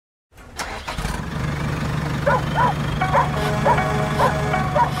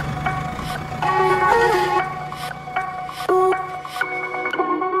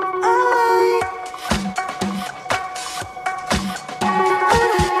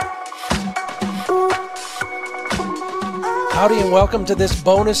Howdy and welcome to this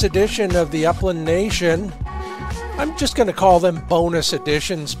bonus edition of the Upland Nation. I'm just going to call them bonus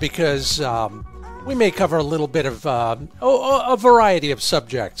editions because we may cover a little bit of a variety of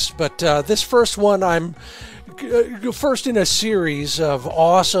subjects. But this first one, I'm first in a series of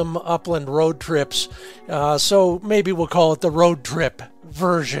awesome upland road trips. So maybe we'll call it the road trip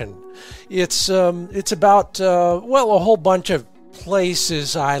version. It's about, a whole bunch of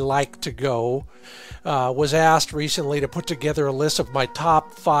places I like to go. Was asked recently to put together a list of my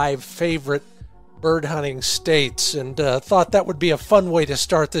top 5 favorite bird hunting states, and thought that would be a fun way to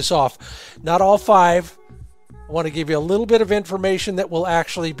start this off. Not all 5. I want to give you a little bit of information that will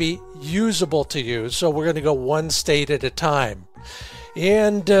actually be usable to you, so we're going to go one state at a time.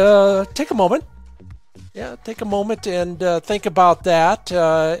 And take a moment. Yeah, take a moment and think about that.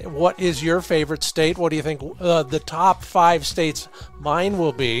 What is your favorite state? What do you think the top 5 states mine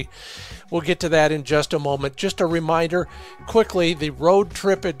will be? We'll get to that in just a moment. Just a reminder, quickly, the road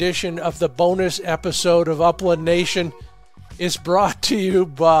trip edition of the bonus episode of Upland Nation is brought to you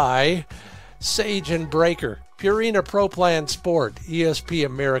by Sage and Breaker, Purina Pro Plan Sport,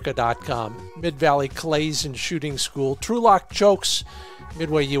 ESPAmerica.com, Mid-Valley Clays and Shooting School, TrulockChokes,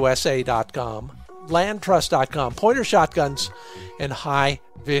 MidwayUSA.com, LandTrust.com, Pointer Shotguns, and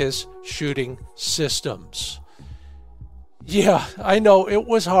HiViz Shooting Systems. Yeah, I know it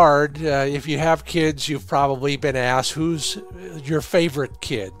was hard. If you have kids, you've probably been asked, who's your favorite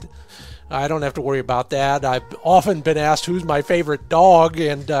kid? I don't have to worry about that. I've often been asked, who's my favorite dog?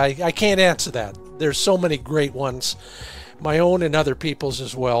 And I can't answer that. There's so many great ones, my own and other people's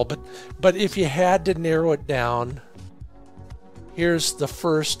as well. But if you had to narrow it down, here's the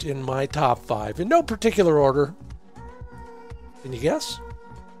first in my top 5. In no particular order. Can you guess?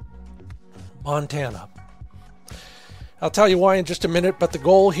 Montana. I'll tell you why in just a minute, but the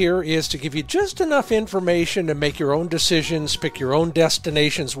goal here is to give you just enough information to make your own decisions, pick your own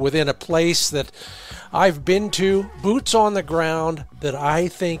destinations within a place that I've been to, boots on the ground, that I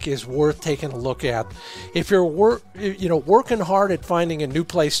think is worth taking a look at. If you're working hard at finding a new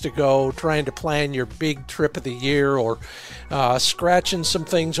place to go, trying to plan your big trip of the year, or scratching some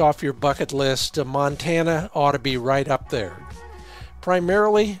things off your bucket list, Montana ought to be right up there.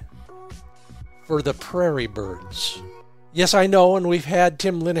 Primarily for the prairie birds. Yes, I know, and we've had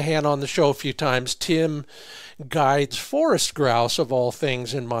Tim Linehan on the show a few times. Tim guides forest grouse, of all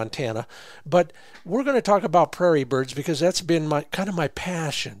things, in Montana. But we're going to talk about prairie birds because that's been my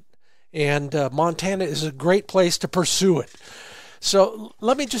passion. And Montana is a great place to pursue it. So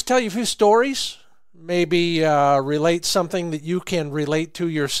let me just tell you a few stories. Maybe relate something that you can relate to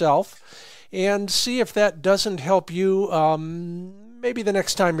yourself. And see if that doesn't help you maybe the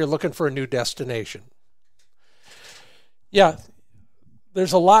next time you're looking for a new destination. Yeah,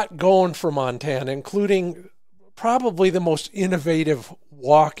 there's a lot going for Montana, including probably the most innovative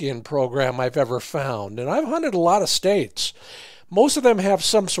walk-in program I've ever found. And I've hunted a lot of states. Most of them have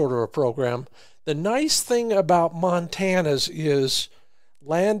some sort of a program. The nice thing about Montana's is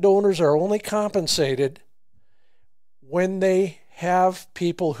landowners are only compensated when they have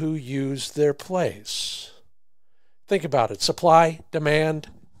people who use their place. Think about it. Supply, demand,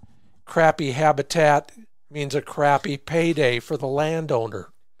 crappy habitat means a crappy payday for the landowner.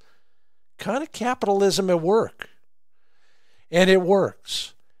 Kind of capitalism at work. And it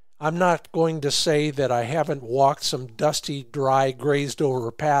works. I'm not going to say that I haven't walked some dusty, dry, grazed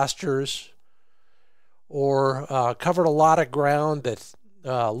over pastures or covered a lot of ground that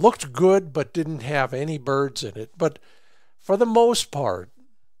looked good but didn't have any birds in it. But for the most part,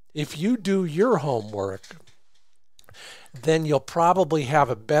 if you do your homework, then you'll probably have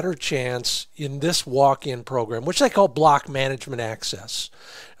a better chance in this walk-in program, which they call Block Management Access,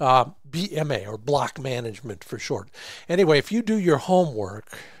 BMA, or Block Management for short. Anyway, if you do your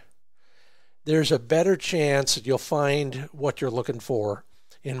homework, there's a better chance that you'll find what you're looking for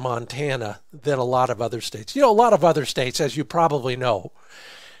in Montana than a lot of other states. You know, a lot of other states, as you probably know,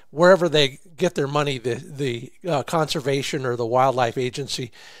 wherever they get their money, the conservation or the wildlife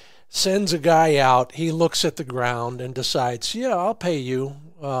agency sends a guy out, he looks at the ground and decides, yeah, I'll pay you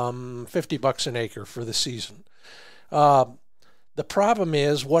 $50 an acre for the season. The problem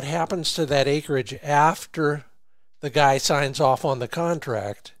is what happens to that acreage after the guy signs off on the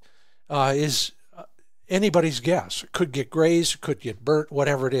contract is anybody's guess. It could get grazed, it could get burnt,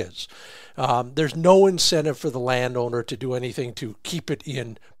 whatever it is. There's no incentive for the landowner to do anything to keep it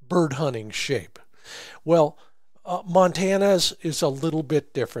in bird hunting shape. Well, Montana's is a little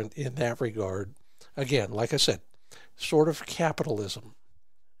bit different in that regard. Again, like I said, sort of capitalism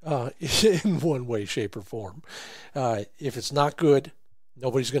in one way, shape, or form. If it's not good,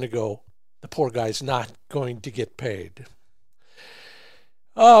 nobody's going to go. The poor guy's not going to get paid.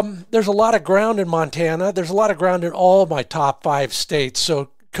 There's a lot of ground in Montana. There's a lot of ground in all of my top 5 states.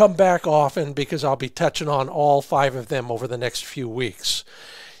 So come back often because I'll be touching on all 5 of them over the next few weeks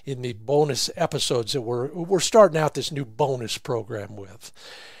in the bonus episodes that we're starting out this new bonus program with.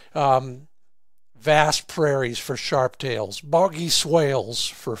 Vast prairies for sharptails, boggy swales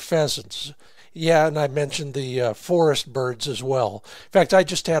for pheasants. Yeah, and I mentioned the forest birds as well. In fact, I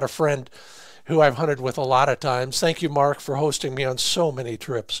just had a friend who I've hunted with a lot of times. Thank you, Mark, for hosting me on so many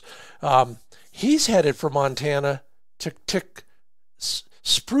trips. He's headed for Montana to tick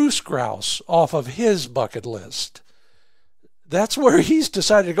spruce grouse off of his bucket list. That's where he's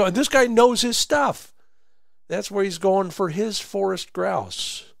decided to go. And this guy knows his stuff. That's where he's going for his forest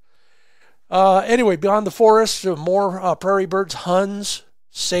grouse. Anyway, beyond the forest, more prairie birds, huns,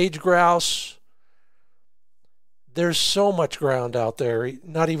 sage grouse. There's so much ground out there,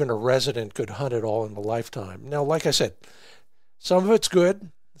 not even a resident could hunt it all in a lifetime. Now, like I said, some of it's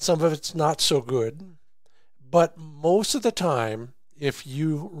good, some of it's not so good. But most of the time, if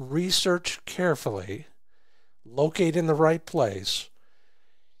you research carefully, locate in the right place,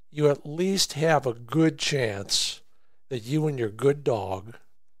 you at least have a good chance that you and your good dog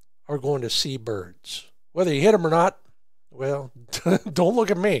are going to see birds. Whether you hit them or not, well, don't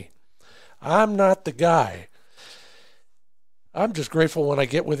look at me. I'm not the guy. I'm just grateful when I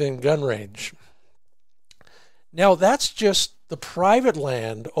get within gun range. Now, that's just the private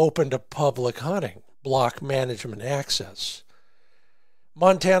land open to public hunting, block management access.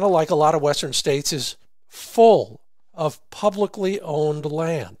 Montana, like a lot of western states, is full of publicly owned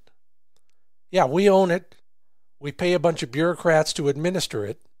land. Yeah, we own it. We pay a bunch of bureaucrats to administer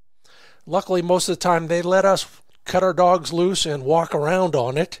it. Luckily, most of the time, they let us cut our dogs loose and walk around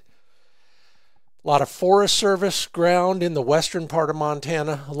on it. A lot of Forest Service ground in the western part of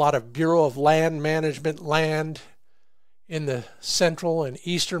Montana, a lot of Bureau of Land Management land in the central and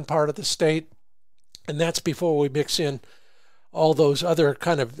eastern part of the state. And that's before we mix in all those other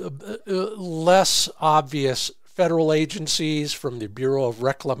kind of less obvious federal agencies, from the Bureau of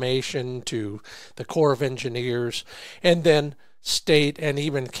Reclamation to the Corps of Engineers, and then state and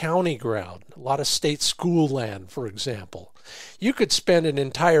even county ground. A lot of state school land, for example. You could spend an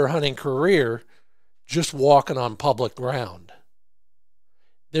entire hunting career just walking on public ground.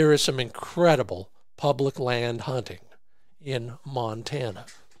 There is some incredible public land hunting in Montana.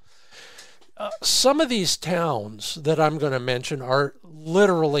 Some of these towns that I'm going to mention are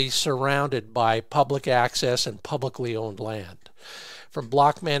literally surrounded by public access and publicly owned land. From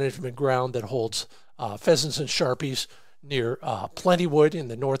block management ground that holds pheasants and sharpies near Plentywood in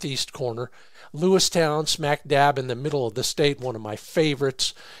the northeast corner. Lewistown, smack dab in the middle of the state, one of my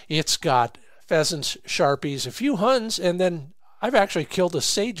favorites. It's got pheasants, sharpies, a few huns, and then I've actually killed a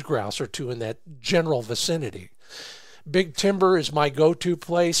sage grouse or two in that general vicinity. Big Timber is my go-to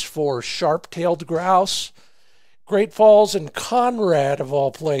place for sharp-tailed grouse. Great Falls and Conrad, of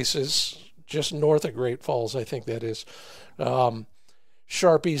all places, just north of Great Falls, I think that is.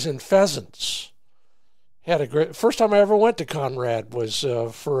 Sharpies and pheasants. Had a great first time I ever went to Conrad was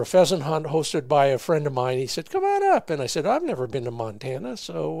for a pheasant hunt hosted by a friend of mine. He said, "Come on up," and I said, "I've never been to Montana,"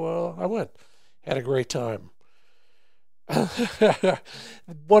 so I went. Had a great time.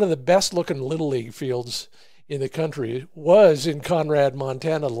 One of the best looking Little League fields in the country was in Conrad,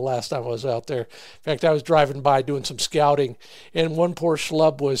 Montana, the last time I was out there. In fact, I was driving by doing some scouting, and one poor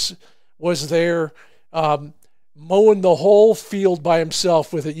schlub was there mowing the whole field by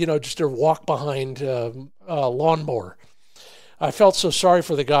himself with just a walk behind lawnmower. I felt so sorry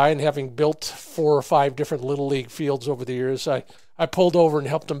for the guy, and having built 4 or 5 different Little League fields over the years, I pulled over and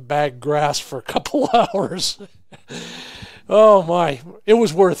helped him bag grass for a couple hours. Oh my, it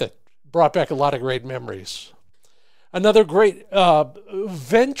was worth it. Brought back a lot of great memories. Another great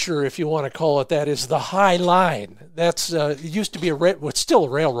venture, if you want to call it that, is the High Line. That's it used to be it's still a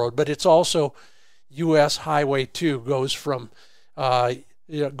railroad, but it's also U.S. Highway 2. Goes from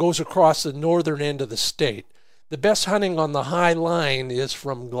goes across the northern end of the state. The best hunting on the High Line is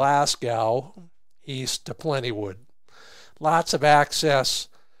from Glasgow east to Plentywood. Lots of access,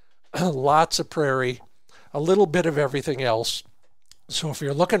 lots of prairie, a little bit of everything else. So if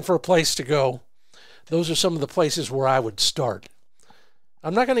you're looking for a place to go, those are some of the places where I would start.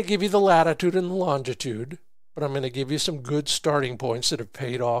 I'm not going to give you the latitude and the longitude, but I'm going to give you some good starting points that have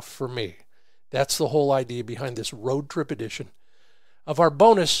paid off for me. That's the whole idea behind this road trip edition of our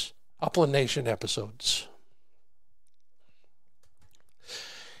bonus Upland Nation episodes.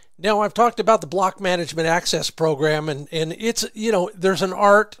 Now, I've talked about the Block Management Access Program, and it's, there's an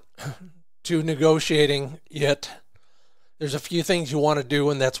art to negotiating it. There's a few things you want to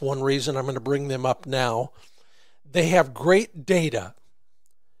do, and that's one reason I'm going to bring them up now. They have great data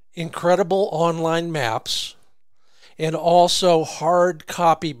incredible online maps, and also hard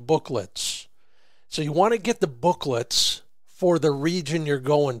copy booklets. So you want to get the booklets for the region you're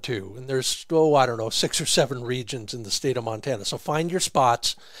going to. And there's, I don't know, 6 or 7 regions in the state of Montana. So find your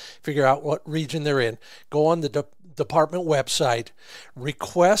spots, figure out what region they're in, go on the department website,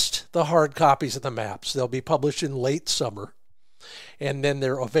 request the hard copies of the maps. They'll be published in late summer, and then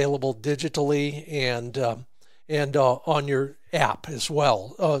they're available digitally and on your app as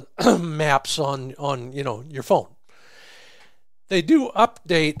well, maps on your phone. They do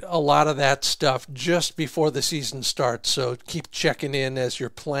update a lot of that stuff just before the season starts, so keep checking in as you're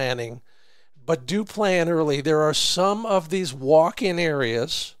planning. But do plan early. There are some of these walk-in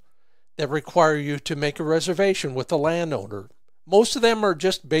areas that require you to make a reservation with the landowner. Most of them are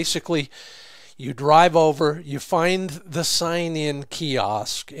just basically you drive over, you find the sign-in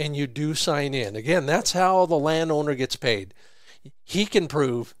kiosk, and you do sign in. Again, that's how the landowner gets paid. He can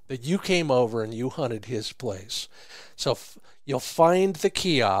prove that you came over and you hunted his place. So you'll find the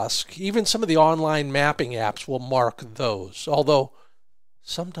kiosk. Even some of the online mapping apps will mark those, although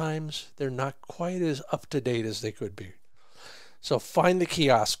sometimes they're not quite as up-to-date as they could be. So find the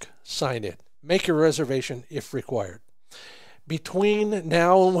kiosk, sign in, make your reservation if required. Between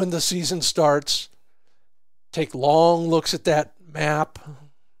now and when the season starts, take long looks at that map,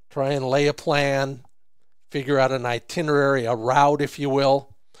 try and lay a plan, figure out an itinerary, a route, if you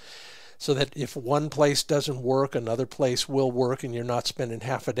will, so that if one place doesn't work, another place will work, and you're not spending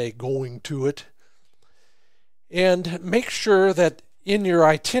half a day going to it. And make sure that in your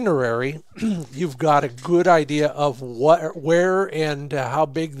itinerary, you've got a good idea of where and how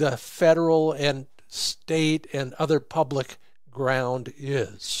big the federal and state and other public ground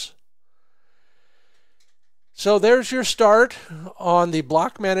is. So there's your start on the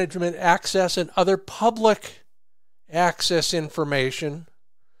block management access and other public access information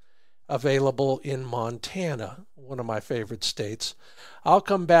available in Montana, one of my favorite states. I'll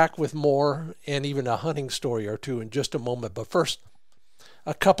come back with more and even a hunting story or two in just a moment. But first,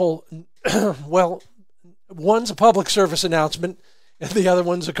 a couple, well, one's a public service announcement and the other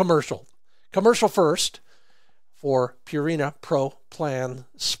one's a commercial. Commercial first for Purina Pro Plan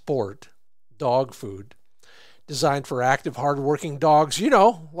Sport dog food, designed for active, hardworking dogs,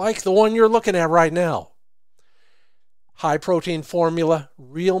 like the one you're looking at right now. High protein formula,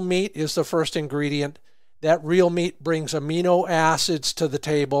 real meat is the first ingredient. That real meat brings amino acids to the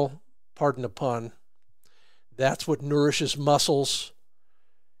table, pardon the pun. That's what nourishes muscles,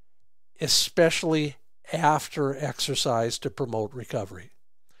 especially after exercise to promote recovery.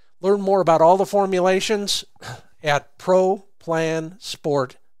 Learn more about all the formulations at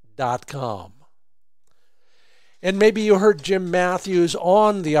ProPlansport.com. And maybe you heard Jim Matthews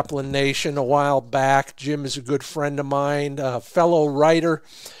on the Upland Nation a while back. Jim is a good friend of mine, a fellow writer,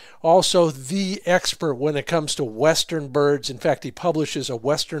 also the expert when it comes to Western birds. In fact, he publishes a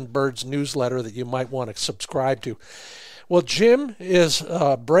Western birds newsletter that you might want to subscribe to. Well, Jim is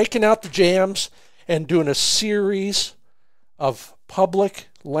breaking out the jams and doing a series of public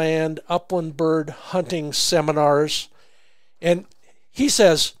land upland bird hunting seminars. And he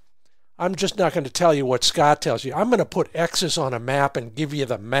says, I'm just not going to tell you what Scott tells you. I'm going to put X's on a map and give you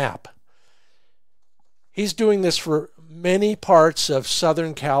the map. He's doing this for many parts of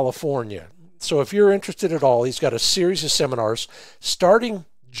Southern California. So if you're interested at all, he's got a series of seminars starting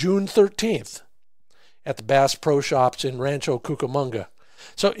June 13th at the Bass Pro Shops in Rancho Cucamonga.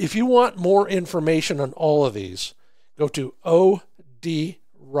 So if you want more information on all of these, go to OD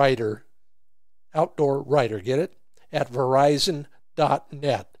Writer, Outdoor Writer, get it? At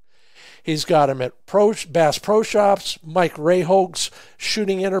Verizon.net. He's got them at Bass Pro Shops, Mike Rayhogue's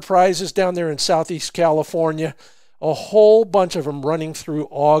Shooting Enterprises down there in Southeast California. A whole bunch of them running through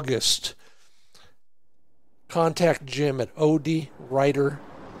August. Contact Jim at odwriter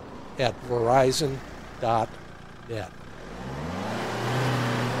at Verizon.net.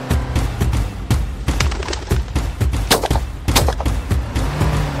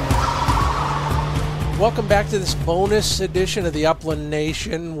 Welcome back to this bonus edition of the Upland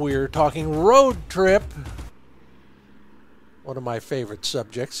Nation. We're talking road trip. One of my favorite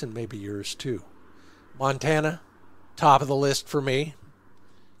subjects, and maybe yours too. Montana, top of the list for me.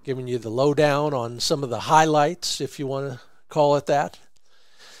 Giving you the lowdown on some of the highlights, if you want to call it that.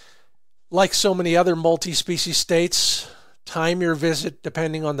 Like so many other multi-species states, time your visit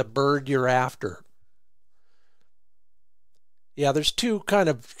depending on the bird you're after. Yeah, there's two kind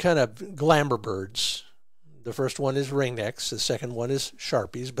of glamour birds. The first one is ringnecks. The second one is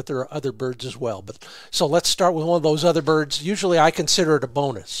sharpies, but there are other birds as well. So let's start with one of those other birds. Usually I consider it a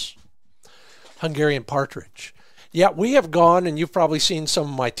bonus. Hungarian partridge. Yeah, we have gone, and you've probably seen some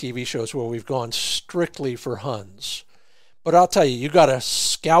of my TV shows where we've gone strictly for Huns. But I'll tell you, you got to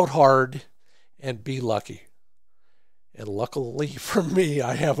scout hard and be lucky. And luckily for me,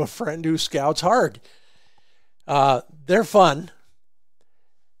 I have a friend who scouts hard. They're fun.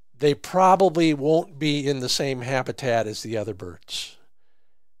 They probably won't be in the same habitat as the other birds.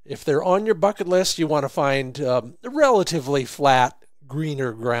 If they're on your bucket list, you want to find relatively flat,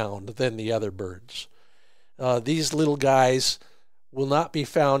 greener ground than the other birds. These little guys will not be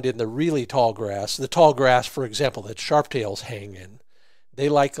found in the really tall grass. The tall grass, for example, that sharptails hang in. They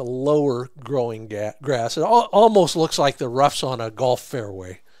like a lower growing grass. It almost looks like the roughs on a golf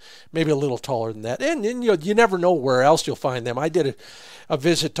fairway, maybe a little taller than that. And you never know where else you'll find them. I did a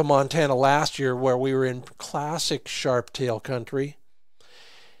visit to Montana last year where we were in classic sharptail country,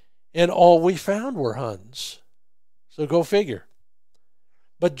 and all we found were Huns. So go figure.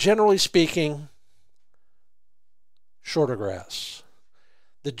 But generally speaking, shorter grass.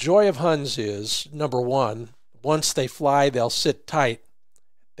 The joy of Huns is, number one, once they fly, they'll sit tight.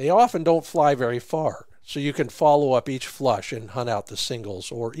 They often don't fly very far, so you can follow up each flush and hunt out the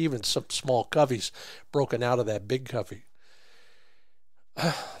singles or even some small coveys broken out of that big covey.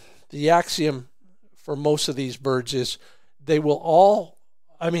 The axiom for most of these birds is they will all,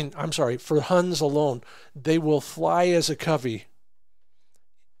 for Huns alone, they will fly as a covey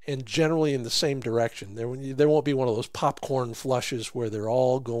and generally in the same direction. There won't be one of those popcorn flushes where they're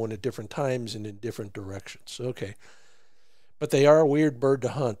all going at different times and in different directions. Okay. But they are a weird bird to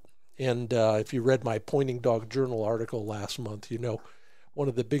hunt. And if you read my Pointing Dog Journal article last month, you know one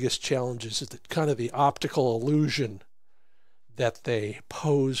of the biggest challenges is kind of the optical illusion that they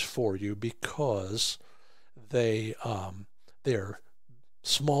pose for you because they're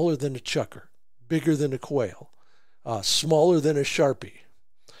smaller than a chucker, bigger than a quail, smaller than a sharpie.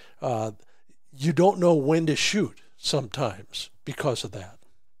 You don't know when to shoot sometimes because of that.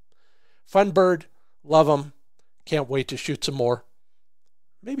 Fun bird, love them. Can't wait to shoot some more.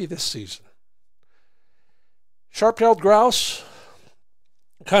 Maybe this season. Sharp-tailed grouse,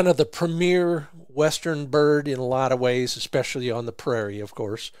 kind of the premier western bird in a lot of ways, especially on the prairie, of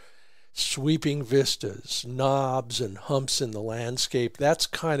course. Sweeping vistas, knobs and humps in the landscape. That's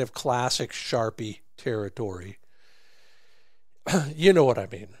kind of classic Sharpie territory. You know what I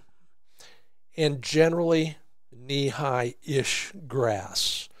mean. And generally knee-high-ish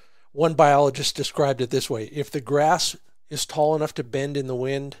grass. One biologist described it this way: if the grass is tall enough to bend in the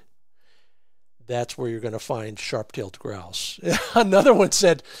wind, that's where you're going to find sharp-tailed grouse. Another one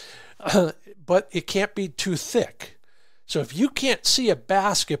said, but it can't be too thick. So if you can't see a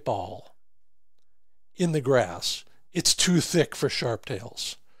basketball in the grass, it's too thick for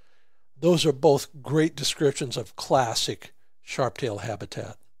sharptails. Those are both great descriptions of classic sharptail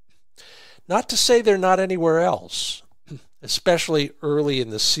habitat. Not to say they're not anywhere else, especially early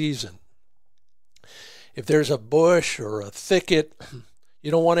in the season. If there's a bush or a thicket,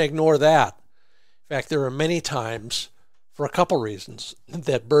 you don't want to ignore that. In fact, there are many times, for a couple reasons,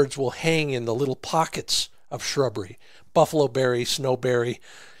 that birds will hang in the little pockets of shrubbery. Buffalo berry, snowberry,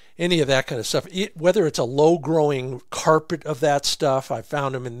 any of that kind of stuff. Whether it's a low-growing carpet of that stuff, I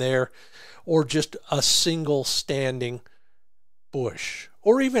found them in there, or just a single standing bush,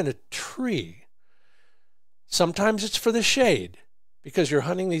 or even a tree. Sometimes it's for the shade, because you're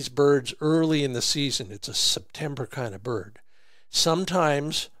hunting these birds early in the season. It's a September kind of bird.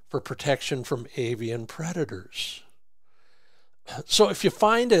 Sometimes for protection from avian predators. So if you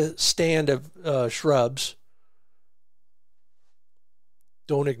find a stand of shrubs,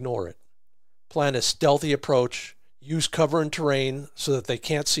 don't ignore it. Plan a stealthy approach. Use cover and terrain so that they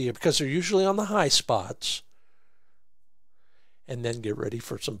can't see you, because they're usually on the high spots. And then get ready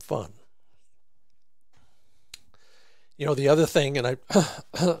for some fun. You know, the other thing, and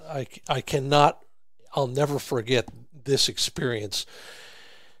I'll never forget this experience.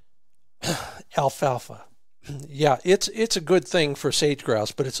 Alfalfa. Yeah, it's a good thing for sage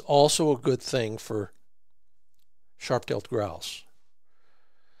grouse, but it's also a good thing for sharp-tailed grouse.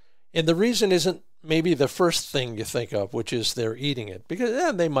 And the reason isn't maybe the first thing you think of, which is they're eating it,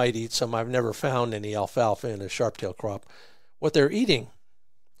 because they might eat some. I've never found any alfalfa in a sharp-tailed crop. What they're eating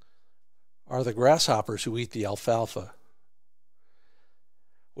are the grasshoppers who eat the alfalfa.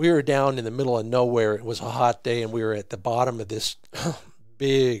 We were down in the middle of nowhere. It was a hot day, and we were at the bottom of this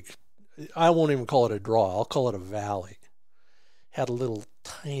big, I won't even call it a draw, I'll call it a valley. Had a little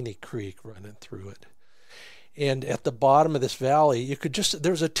tiny creek running through it. And at the bottom of this valley, you could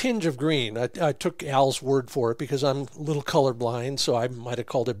there was a tinge of green. I took Al's word for it because I'm a little colorblind, so I might have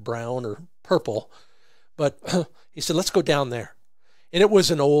called it brown or purple. But he said, let's go down there. And it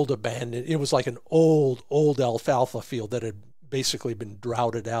was an old abandoned, it was like an old alfalfa field that had basically been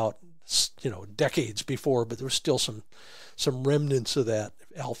droughted out, decades before, but there was still some remnants of that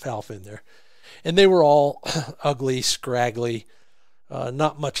alfalfa in there. And they were all ugly, scraggly,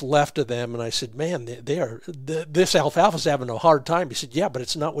 not much left of them. And I said, man, this alfalfa's having a hard time. He said, yeah, but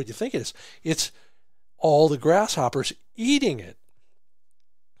it's not what you think it is. It's all the grasshoppers eating it.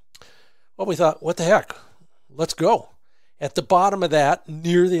 Well, we thought, what the heck? Let's go. At the bottom of that,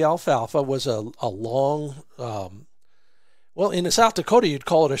 near the alfalfa, was a long, well, in South Dakota, you'd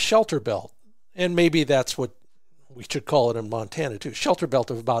call it a shelter belt. And maybe that's what we should call it in Montana, too. Shelter belt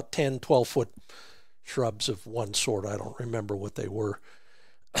of about 10, 12-foot shrubs of one sort. I don't remember what they were.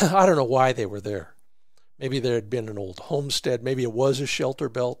 I don't know why they were there. Maybe there had been an old homestead. Maybe it was a shelter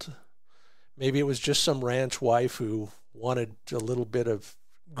belt. Maybe it was just some ranch wife who wanted a little bit of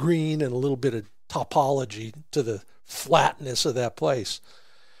green and a little bit of topology to the flatness of that place.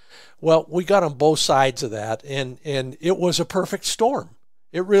 Well, we got on both sides of that, and it was a perfect storm.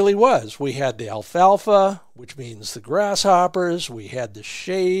 It really was. We had the alfalfa, which means the grasshoppers. We had the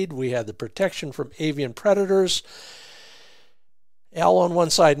shade. We had the protection from avian predators. Al on one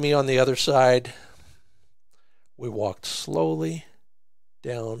side, me on the other side. We walked slowly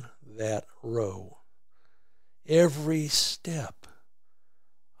down that row. Every step,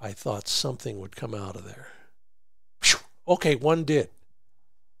 I thought something would come out of there. Okay, one did.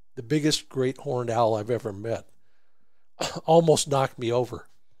 The biggest great horned owl I've ever met. Almost knocked me over.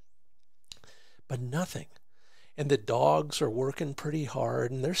 But nothing. And the dogs are working pretty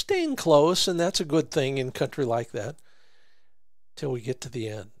hard, and they're staying close, and that's a good thing in country like that, till we get to the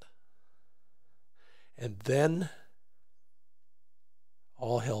end. And then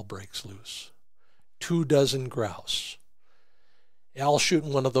all hell breaks loose. 24 grouse. Al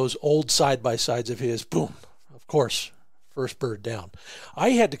shooting one of those old side-by-sides of his. Boom. Of course, first bird down.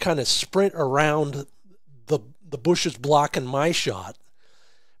 I had to kind of sprint around the bushes blocking my shot,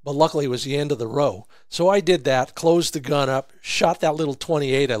 but luckily it was the end of the row. So I did that, closed the gun up, shot that little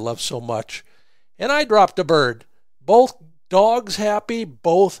 28 I love so much, and I dropped a bird. Both dogs happy,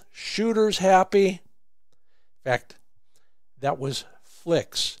 both shooters happy. In fact, that was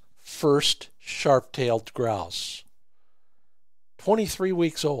Flick's first sharp-tailed grouse. 23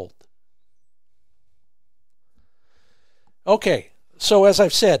 weeks old. Okay, so as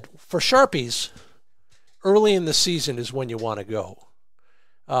I've said, for Sharpies, early in the season is when you want to go.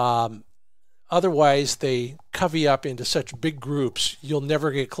 Otherwise, they covey up into such big groups, you'll never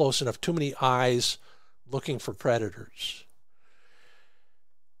get close enough. Too many eyes looking for predators.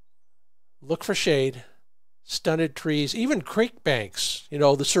 Look for shade, stunted trees, even creek banks,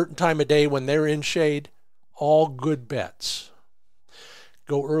 the certain time of day when they're in shade, all good bets.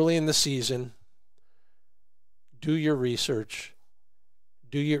 Go early in the season, do your research,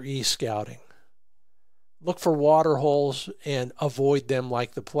 do your e-scouting. Look for water holes and avoid them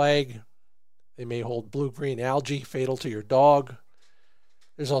like the plague. They may hold blue-green algae, fatal to your dog.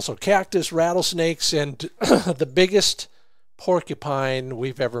 There's also cactus, rattlesnakes, and the biggest porcupine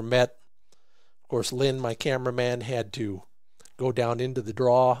we've ever met. Of course, Lynn, my cameraman, had to go down into the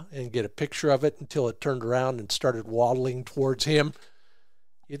draw and get a picture of it until it turned around and started waddling towards him.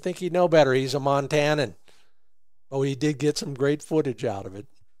 You'd think he'd know better. He's a Montanan. Oh, he did get some great footage out of it.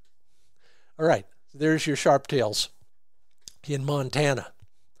 All right. There's your sharptails in Montana.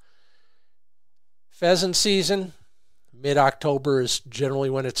 Pheasant season, mid-October is generally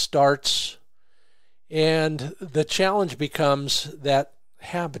when it starts. And the challenge becomes that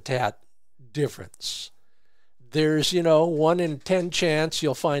habitat difference. There's, 1 in 10 chance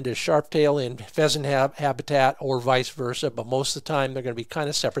you'll find a sharptail in pheasant habitat or vice versa, but most of the time they're going to be kind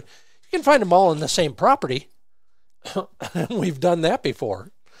of separate. You can find them all on the same property. We've done that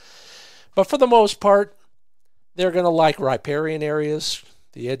before. But for the most part, they're going to like riparian areas,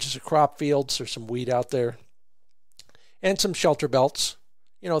 the edges of crop fields. There's some weed out there. And some shelter belts.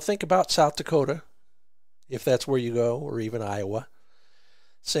 Think about South Dakota, if that's where you go, or even Iowa.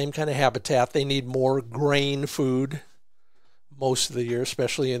 Same kind of habitat. They need more grain food most of the year,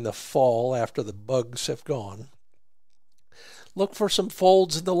 especially in the fall after the bugs have gone. Look for some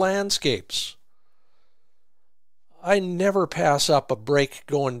folds in the landscapes. I never pass up a break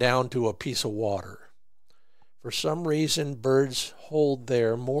going down to a piece of water. For some reason, birds hold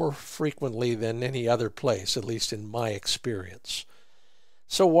there more frequently than any other place, at least in my experience.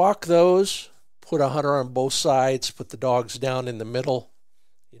 So walk those, put a hunter on both sides, put the dogs down in the middle.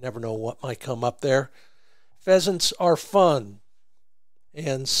 You never know what might come up there. Pheasants are fun,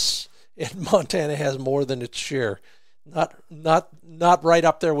 and Montana has more than its share. Not right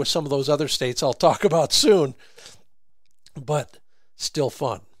up there with some of those other states I'll talk about soon. But still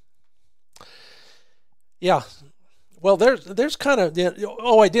fun. Yeah. Well, there's kind of,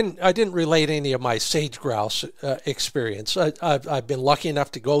 I didn't relate any of my sage grouse experience. I've been lucky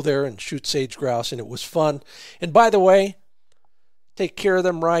enough to go there and shoot sage grouse, and it was fun. And by the way, take care of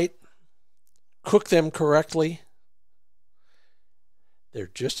them right, cook them correctly.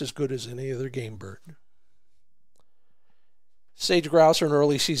 They're just as good as any other game bird. Sage grouse are an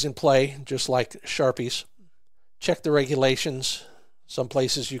early season play, just like sharpies. Check the regulations. Some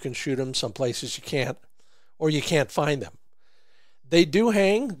places you can shoot them, some places you can't, or you can't find them. They do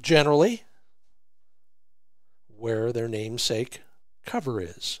hang, generally, where their namesake cover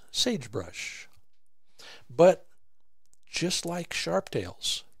is, sagebrush. But just like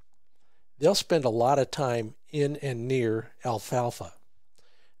sharptails, they'll spend a lot of time in and near alfalfa.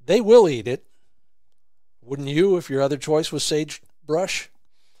 They will eat it. Wouldn't you if your other choice was sagebrush?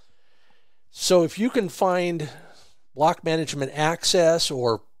 So if you can find block management access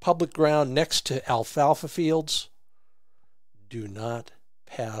or public ground next to alfalfa fields, do not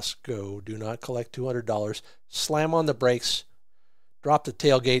pass go. Do not collect $200. Slam on the brakes, drop the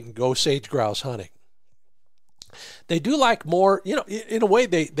tailgate, and go sage grouse hunting. They do like more, in a way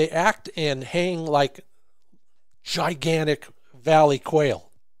they act and hang like gigantic valley quail.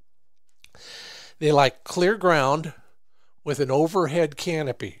 They like clear ground with an overhead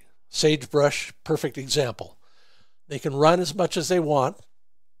canopy. Sagebrush, perfect example. They can run as much as they want,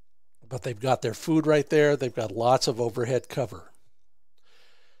 but they've got their food right there. They've got lots of overhead cover.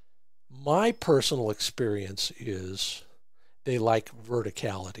 My personal experience is they like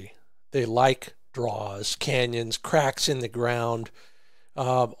verticality. They like draws, canyons, cracks in the ground.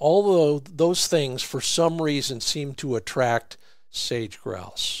 Although those things, for some reason, seem to attract sage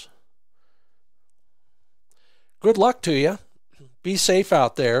grouse. Good luck to you. Be safe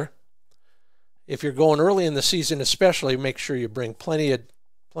out there. If you're going early in the season especially, make sure you bring plenty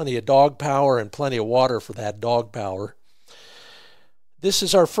of dog power and plenty of water for that dog power. This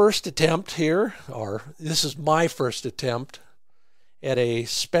is our first attempt here, or this is my first attempt at a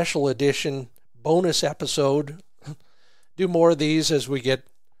special edition bonus episode. Do more of these as we get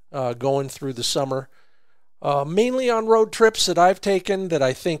going through the summer. Mainly on road trips that I've taken that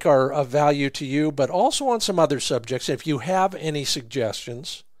I think are of value to you, but also on some other subjects. If you have any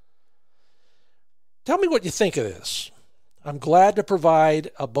suggestions, tell me what you think of this. I'm glad to provide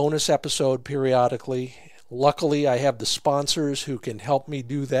a bonus episode periodically. Luckily, I have the sponsors who can help me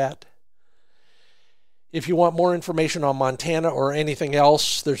do that. If you want more information on Montana or anything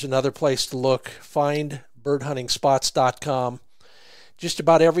else, there's another place to look. Find birdhuntingspots.com. Just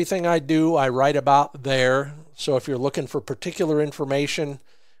about everything I do, I write about there. So if you're looking for particular information,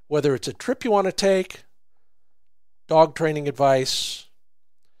 whether it's a trip you want to take, dog training advice,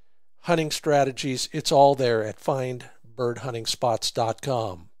 hunting strategies, it's all there at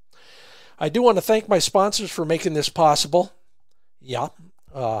findbirdhuntingspots.com. I do want to thank my sponsors for making this possible.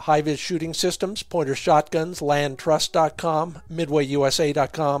 HiViz Shooting Systems, Pointer Shotguns, landtrust.com,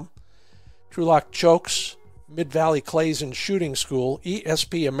 midwayusa.com, TrulockChokes, Mid-Valley Clays and Shooting School,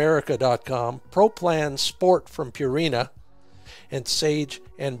 ESPAmerica.com, Pro Plan Sport from Purina, and Sage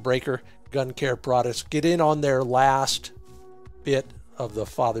and Breaker Gun Care Products. Get in on their last bit of the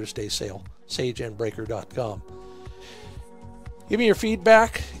Father's Day sale, sageandbreaker.com. Give me your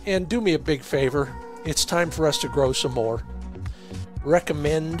feedback and do me a big favor. It's time for us to grow some more.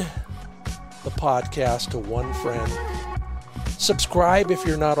 Recommend the podcast to one friend. Subscribe if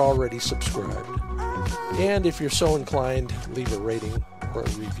you're not already subscribed. And if you're so inclined, leave a rating or a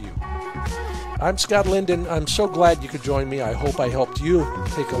review. I'm Scott Linden. I'm so glad you could join me. I hope I helped you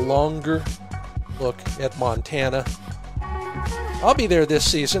take a longer look at Montana. I'll be there this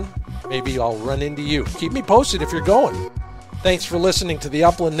season. Maybe I'll run into you. Keep me posted if you're going. Thanks for listening to the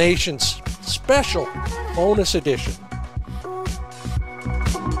Upland Nation's special bonus edition.